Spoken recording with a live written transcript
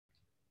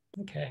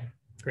Okay,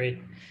 great.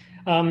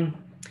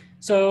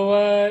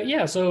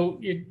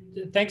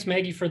 Thanks,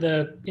 Maggie, for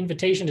the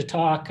invitation to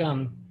talk.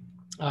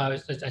 I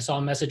saw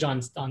a message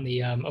on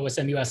the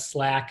OSMUS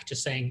Slack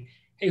just saying,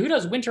 "Hey, who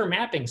does winter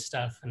mapping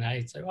stuff?" And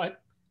I said, "Well,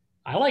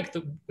 I like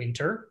the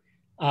winter."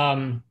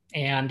 When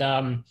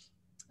said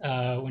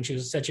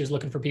she was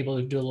looking for people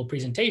to do a little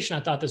presentation,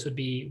 I thought this would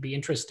be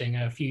interesting.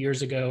 A few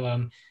years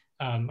ago,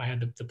 I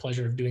had the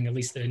pleasure of doing at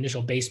least the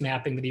initial base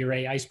mapping with the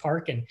Ouray Ice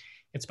Park, and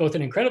it's both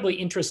an incredibly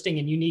interesting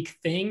and unique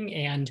thing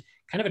and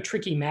kind of a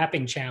tricky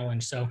mapping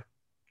challenge. So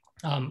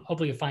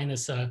hopefully you'll find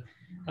this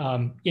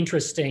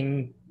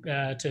interesting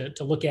to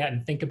look at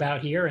and think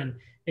about here. And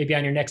maybe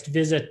on your next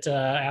visit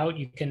out,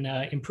 you can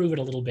improve it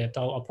a little bit.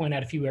 I'll point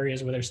out a few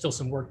areas where there's still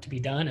some work to be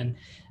done. And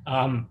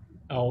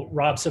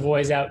Rob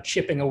Savoy's out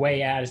chipping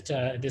away at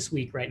it this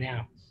week right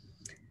now.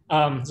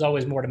 There's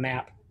always more to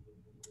map.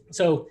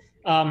 So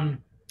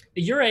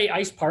the Ouray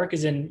Ice Park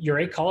is in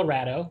Ouray,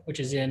 Colorado, which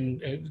is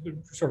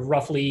in sort of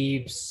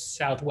roughly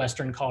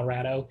southwestern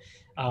Colorado.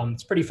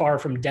 It's pretty far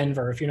from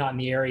Denver. If you're not in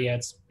the area,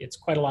 it's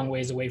quite a long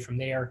ways away from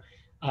there,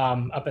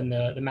 up in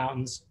the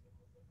mountains.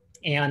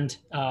 And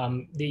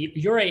the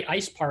Ouray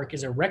Ice Park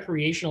is a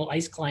recreational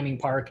ice climbing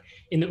park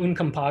in the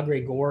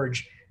Uncompahgre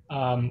Gorge,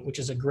 which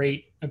is an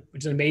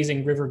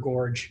amazing river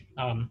gorge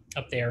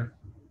up there.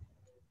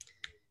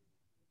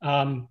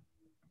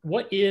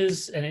 What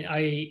is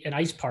an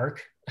ice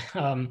park?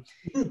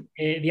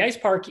 The ice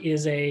park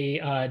is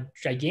a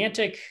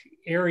gigantic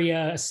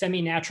area, a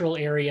semi-natural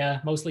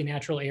area, mostly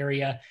natural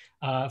area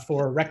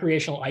for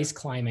recreational ice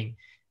climbing.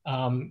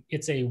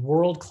 It's a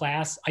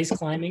world-class ice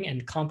climbing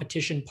and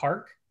competition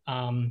park.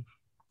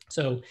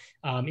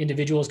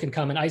 Individuals can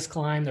come and ice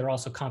climb. There are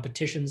also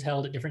competitions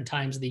held at different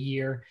times of the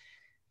year.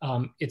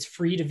 It's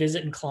free to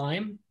visit and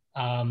climb.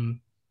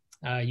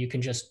 You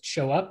can just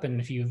show up,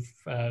 and if you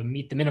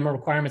meet the minimum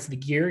requirements of the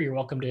gear, you're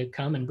welcome to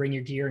come and bring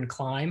your gear and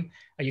climb.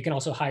 You can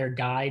also hire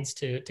guides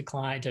to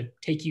climb, to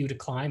take you to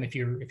climb if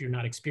you're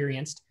not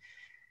experienced.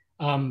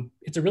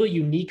 It's a really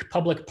unique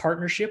public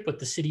partnership with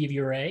the city of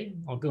Ouray.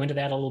 I'll go into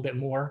that a little bit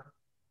more.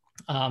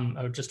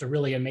 Just a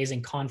really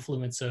amazing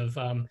confluence of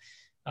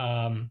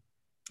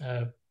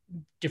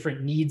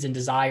different needs and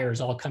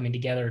desires all coming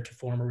together to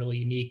form a really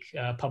unique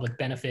public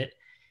benefit.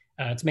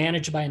 It's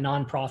managed by a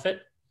nonprofit.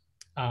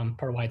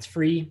 Part of why it's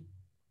free,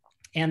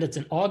 and it's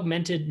an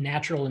augmented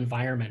natural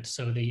environment.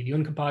 So the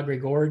Uncompahgre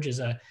Gorge is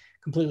a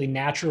completely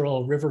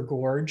natural river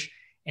gorge,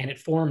 and it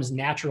forms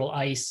natural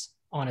ice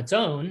on its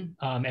own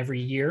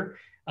every year.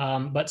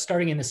 But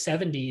starting in the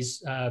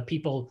 70s,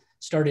 people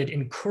started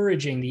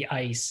encouraging the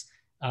ice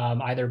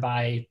either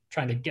by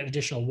trying to get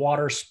additional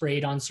water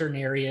sprayed on certain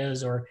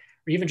areas, or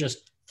even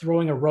just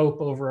throwing a rope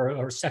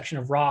over a section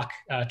of rock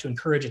to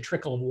encourage a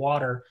trickle of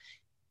water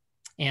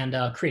and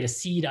create a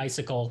seed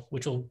icicle,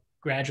 which will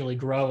gradually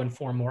grow and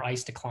form more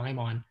ice to climb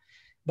on.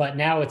 But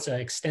now it's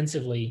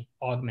extensively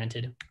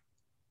augmented.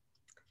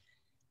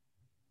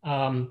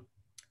 So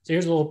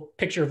here's a little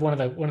picture of one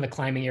of the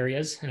climbing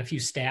areas and a few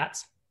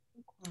stats.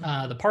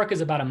 The park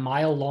is about a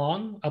mile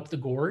long up the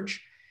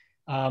gorge.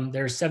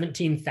 There's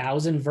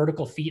 17,000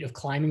 vertical feet of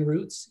climbing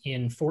routes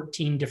in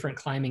 14 different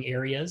climbing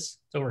areas.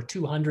 So over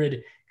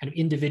 200 kind of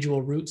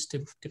individual routes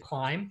to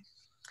climb.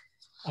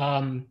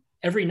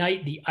 Every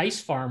night, the ice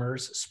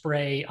farmers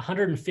spray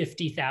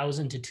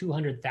 150,000 to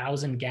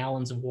 200,000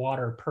 gallons of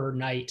water per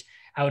night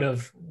out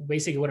of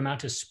basically what amount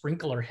to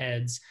sprinkler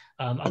heads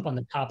up on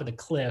the top of the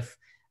cliff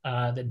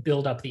that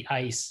build up the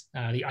ice.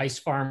 The ice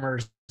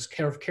farmers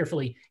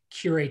carefully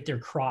curate their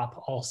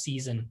crop all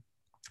season.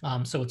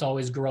 So it's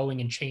always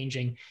growing and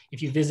changing.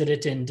 If you visit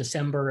it in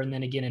December and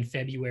then again in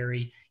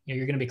February,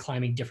 you're going to be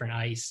climbing different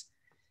ice.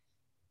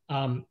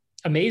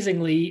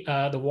 Amazingly,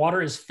 the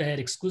water is fed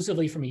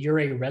exclusively from a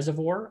Ouray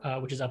reservoir,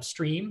 which is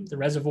upstream. The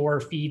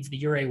reservoir feeds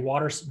the Ouray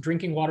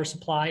drinking water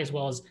supply as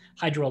well as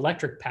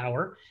hydroelectric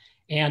power,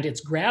 and it's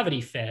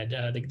gravity fed.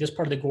 This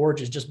part of the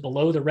gorge is just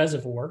below the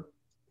reservoir,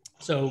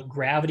 so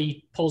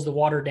gravity pulls the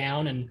water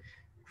down and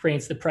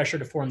creates the pressure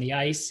to form the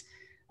ice.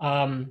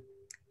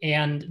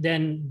 And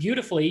then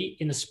beautifully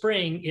in the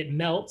spring, it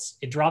melts,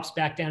 it drops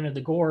back down into the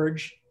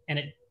gorge, and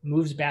it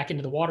moves back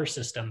into the water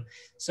system.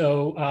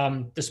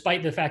 So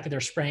despite the fact that they're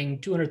spraying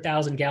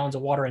 200,000 gallons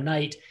of water a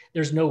night,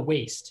 there's no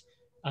waste.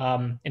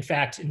 In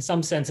fact, in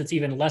some sense, it's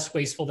even less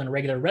wasteful than a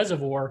regular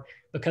reservoir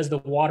because the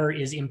water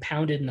is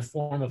impounded in the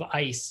form of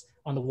ice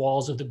on the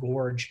walls of the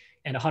gorge,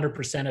 and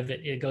 100% of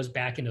it goes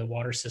back into the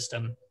water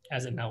system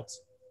as it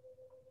melts.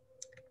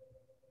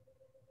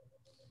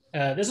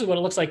 This is what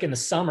it looks like in the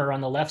summer on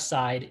the left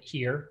side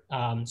here.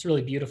 It's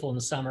really beautiful in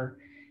the summer.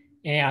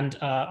 And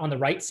on the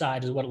right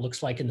side is what it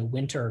looks like in the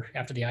winter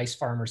after the ice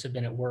farmers have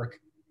been at work.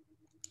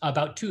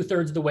 About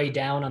 2/3 of the way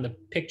down on the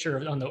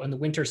picture on the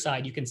winter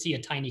side, you can see a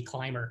tiny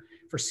climber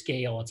for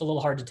scale. It's a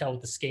little hard to tell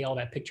what the scale of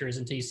that picture is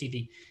until you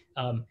see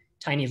the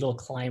tiny little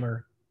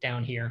climber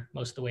down here,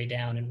 most of the way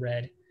down in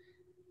red.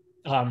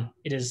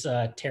 It is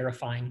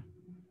terrifying.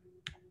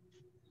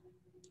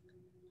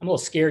 I'm a little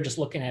scared just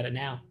looking at it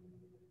now.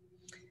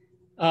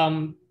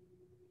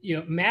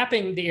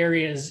 Mapping the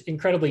area is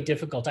incredibly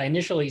difficult. I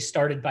initially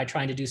started by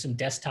trying to do some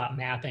desktop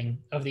mapping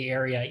of the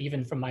area,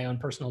 even from my own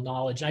personal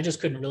knowledge. And I just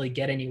couldn't really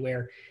get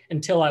anywhere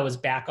until I was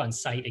back on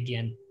site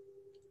again.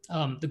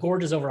 The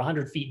gorge is over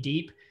 100 feet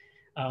deep.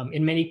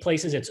 In many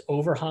places, it's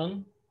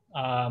overhung,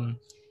 and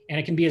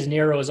it can be as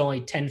narrow as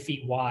only 10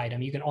 feet wide. I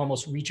mean, you can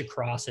almost reach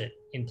across it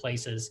in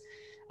places.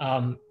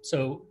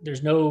 So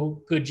there's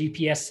no good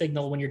GPS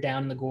signal when you're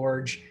down in the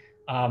gorge.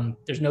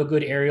 There's no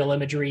good aerial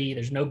imagery.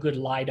 There's no good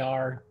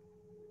LiDAR.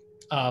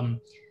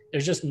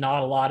 There's just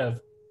not a lot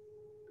of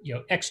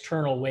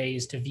external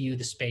ways to view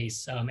the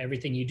space.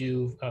 Everything you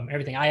do,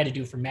 everything I had to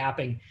do for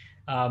mapping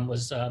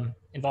was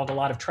involved a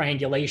lot of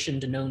triangulation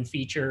to known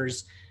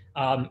features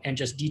and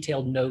just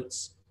detailed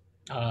notes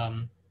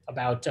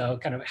about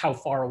kind of how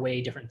far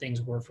away different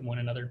things were from one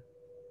another.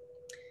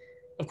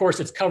 Of course,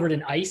 it's covered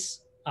in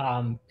ice.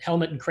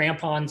 Helmet and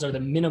crampons are the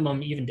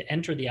minimum even to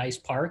enter the ice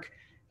park.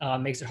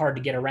 Makes it hard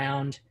to get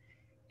around.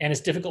 And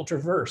it's difficult to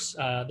traverse.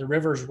 The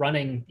river's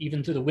running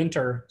even through the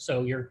winter,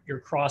 so you're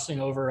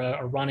crossing over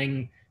a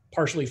running,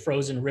 partially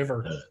frozen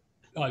river.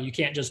 You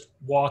can't just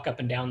walk up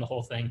and down the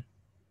whole thing.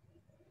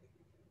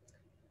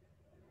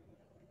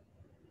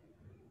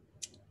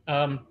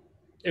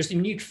 There's some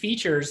unique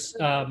features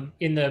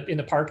in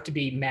the park to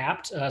be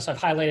mapped. So I've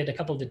highlighted a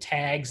couple of the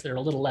tags that are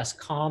a little less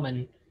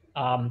common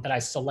that I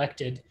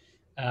selected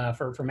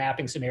for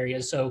mapping some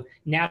areas. So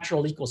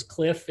natural equals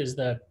cliff is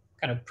the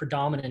kind of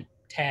predominant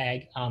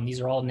tag. These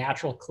are all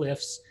natural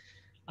cliffs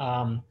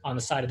on the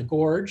side of the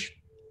gorge.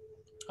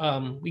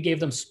 We gave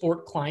them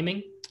sport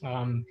climbing,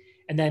 and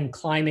then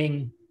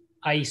climbing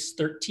ice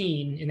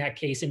 13 in that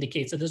case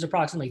indicates that there's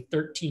approximately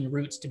 13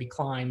 routes to be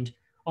climbed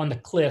on the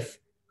cliff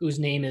whose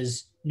name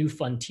is New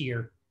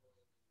Frontier.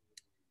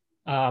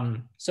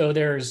 So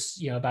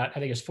there's about, I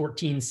think it's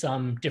 14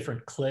 some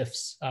different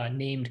cliffs,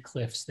 named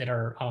cliffs that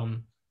are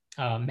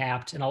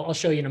mapped, and I'll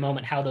show you in a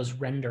moment how those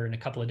render in a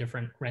couple of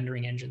different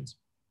rendering engines.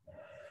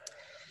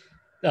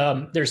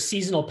 There's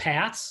seasonal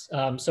paths.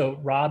 So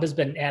Rob has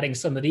been adding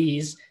some of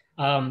these.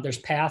 There's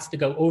paths to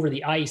go over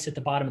the ice at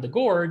the bottom of the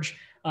gorge,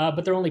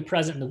 but they're only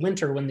present in the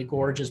winter when the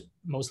gorge is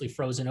mostly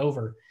frozen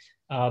over.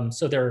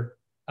 So they're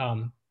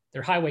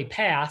highway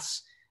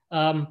paths,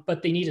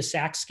 but they need a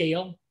SAC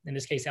scale, in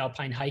this case,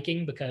 alpine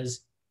hiking,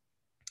 because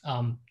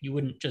you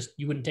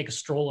wouldn't take a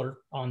stroller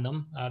on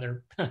them.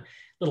 They're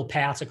little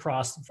paths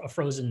across a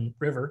frozen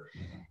river.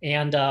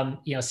 And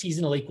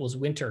seasonal equals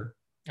winter,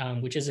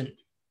 which isn't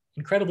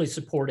incredibly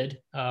supported,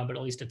 but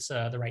at least it's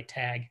the right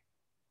tag.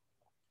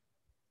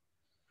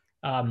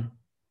 By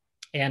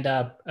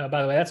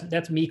the way,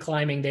 that's me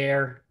climbing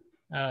there.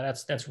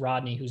 That's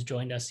Rodney, who's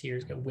joined us here.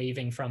 He's got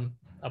waving from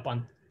up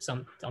on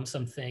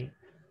something.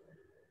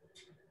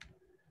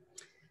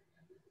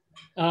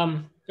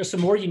 There's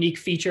some more unique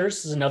features.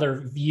 This is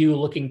another view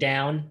looking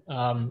down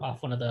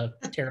off one of the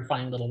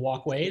terrifying little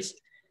walkways.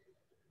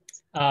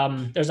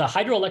 There's a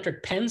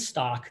hydroelectric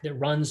penstock that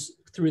runs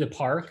through the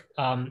park.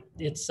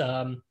 It's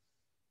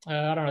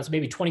I don't know, it's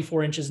maybe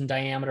 24 inches in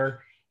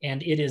diameter,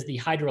 and it is the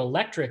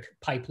hydroelectric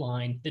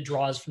pipeline that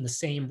draws from the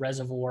same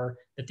reservoir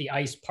that the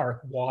ice park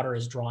water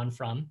is drawn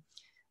from.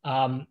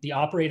 The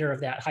operator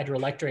of that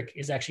hydroelectric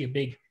is actually a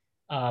big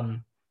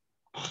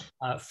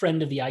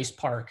friend of the ice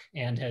park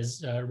and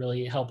has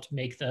really helped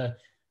make the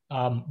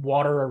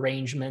water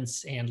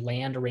arrangements and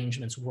land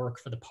arrangements work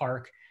for the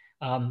park.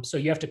 So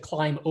you have to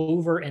climb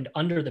over and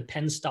under the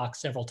penstock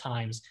several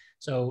times.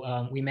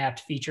 So we mapped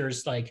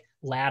features like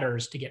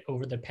ladders to get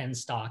over the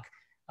penstock,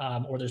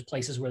 or there's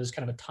places where there's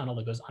kind of a tunnel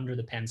that goes under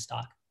the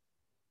penstock.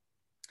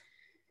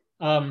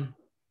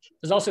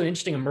 There's also an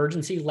interesting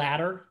emergency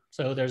ladder.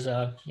 So there's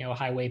a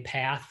highway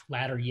path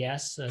ladder,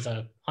 yes. There's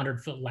a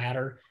 100-foot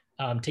ladder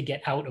to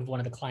get out of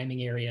one of the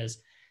climbing areas.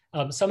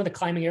 Some of the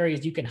climbing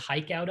areas you can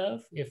hike out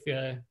of if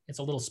it's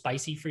a little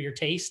spicy for your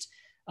taste.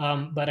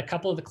 But a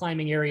couple of the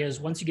climbing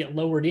areas, once you get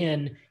lowered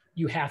in,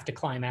 you have to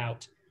climb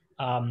out.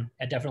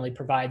 It definitely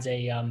provides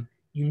a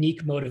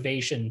unique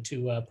motivation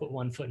to put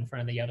one foot in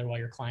front of the other while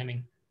you're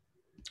climbing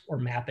or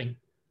mapping.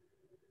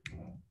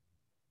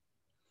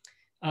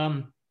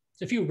 So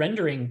a few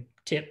rendering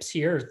tips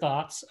here,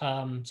 thoughts.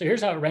 So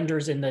here's how it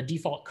renders in the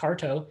default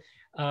Carto.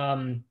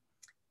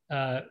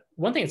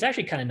 One thing that's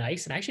actually kind of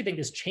nice, and I actually think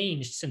this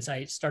changed since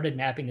I started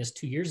mapping this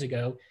 2 years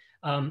ago.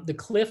 The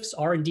cliffs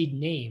are indeed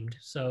named.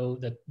 So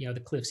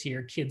the cliffs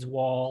here, Kids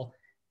Wall,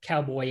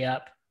 Cowboy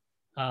Up,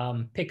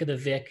 Pick of the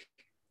Vic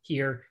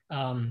here.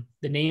 The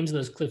names of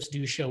those cliffs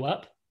do show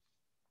up.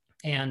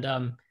 And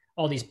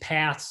all these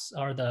paths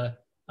are the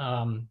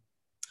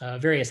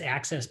various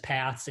access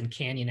paths and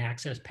canyon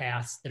access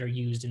paths that are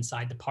used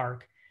inside the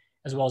park,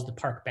 as well as the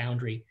park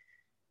boundary.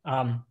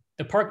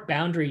 The park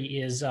boundary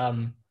is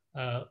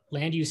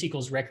land use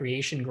equals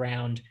recreation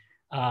ground,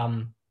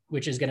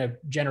 which is going to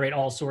generate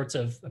all sorts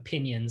of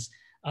opinions.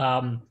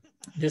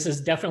 This is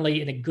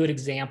definitely a good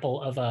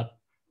example of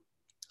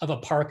a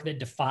park that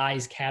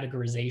defies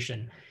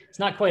categorization. It's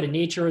not quite a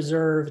nature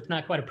reserve. It's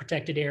not quite a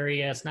protected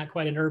area. It's not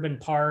quite an urban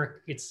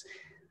park.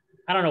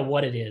 I don't know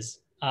what it is.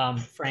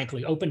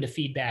 frankly, open to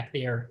feedback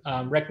there.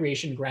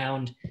 Recreation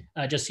ground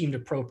just seemed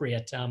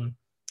appropriate.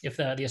 If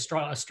the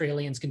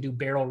Australians can do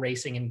barrel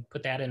racing and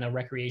put that in a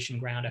recreation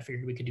ground, I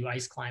figured we could do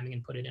ice climbing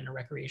and put it in a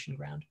recreation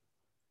ground.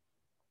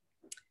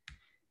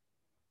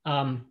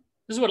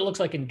 This is what it looks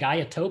like in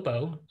Gaia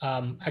Topo.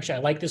 Actually,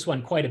 I like this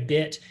one quite a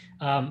bit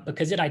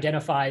because it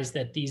identifies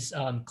that these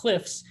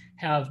cliffs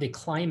have the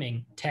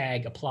climbing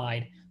tag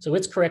applied. So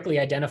it's correctly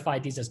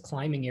identified these as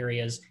climbing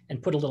areas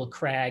and put a little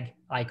crag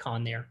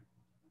icon there.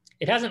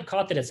 It hasn't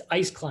caught that it's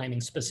ice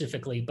climbing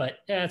specifically, but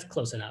it's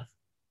close enough.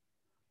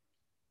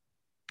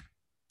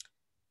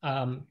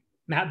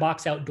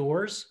 Mapbox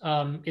Outdoors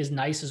is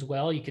nice as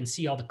well. You can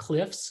see all the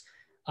cliffs.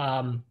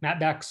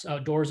 Mapbox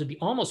Outdoors would be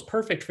almost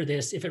perfect for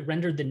this if it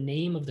rendered the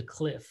name of the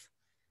cliff.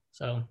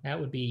 So that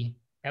would be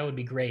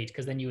great,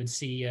 because then you would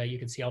see you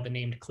could see all the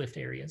named cliff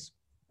areas.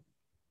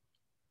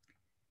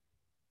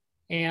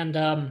 And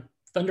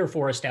Thunder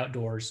Forest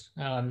Outdoors.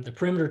 The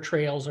perimeter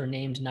trails are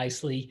named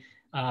nicely,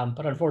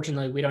 but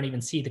unfortunately we don't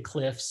even see the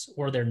cliffs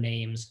or their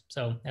names.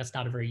 So that's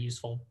not a very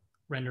useful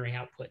rendering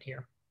output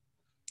here.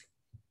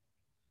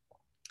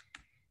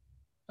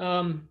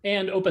 And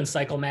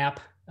OpenStreetMap.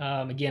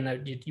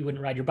 Again, you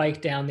wouldn't ride your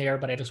bike down there,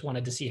 but I just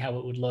wanted to see how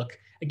it would look.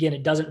 Again,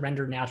 it doesn't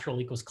render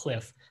natural equals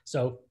cliff.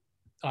 So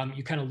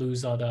you kind of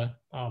lose all the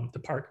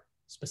park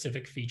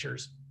specific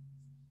features.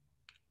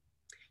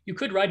 You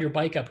could ride your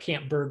bike up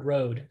Camp Bird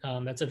Road.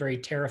 That's a very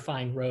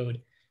terrifying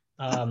road.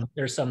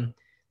 There's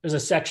a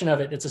section of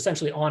it that's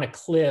essentially on a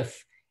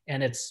cliff,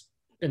 and it's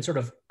been sort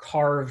of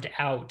carved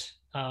out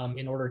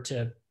in order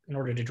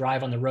to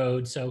drive on the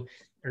road. So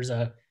there's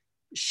a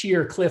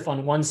sheer cliff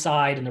on one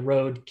side and the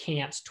road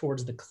cants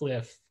towards the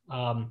cliff.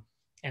 And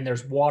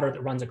there's water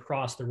that runs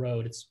across the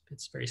road.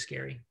 It's very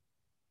scary.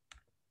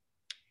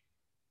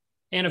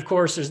 And of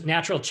course, there's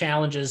natural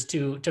challenges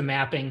to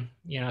mapping.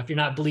 You know, if you're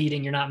not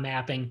bleeding, you're not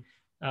mapping.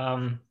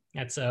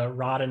 That's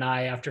Rod and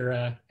I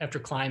after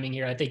climbing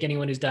here. I think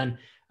anyone who's done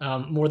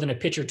more than a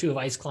pitch or two of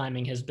ice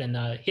climbing has been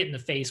hit in the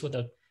face with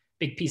a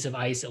big piece of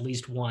ice at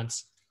least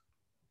once.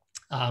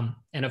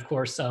 And of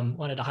course,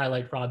 wanted to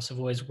highlight Rob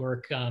Savoy's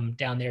work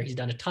down there. He's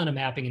done a ton of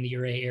mapping in the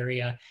Ouray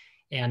area,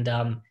 and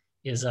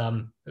is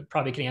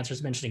probably can answer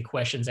some interesting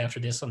questions after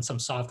this on some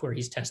software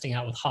he's testing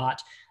out with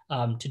HOT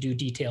to do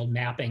detailed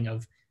mapping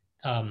of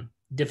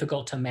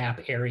difficult to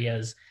map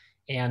areas,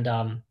 and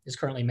is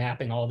currently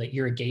mapping all the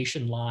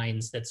irrigation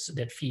lines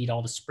that feed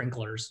all the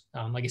sprinklers.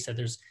 Like I said,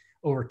 there's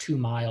over 2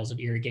 miles of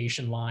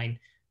irrigation line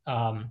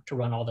to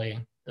run all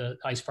the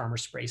ice farmer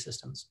spray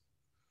systems.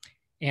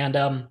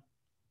 And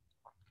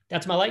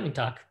that's my lightning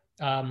talk.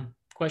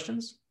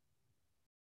 Questions?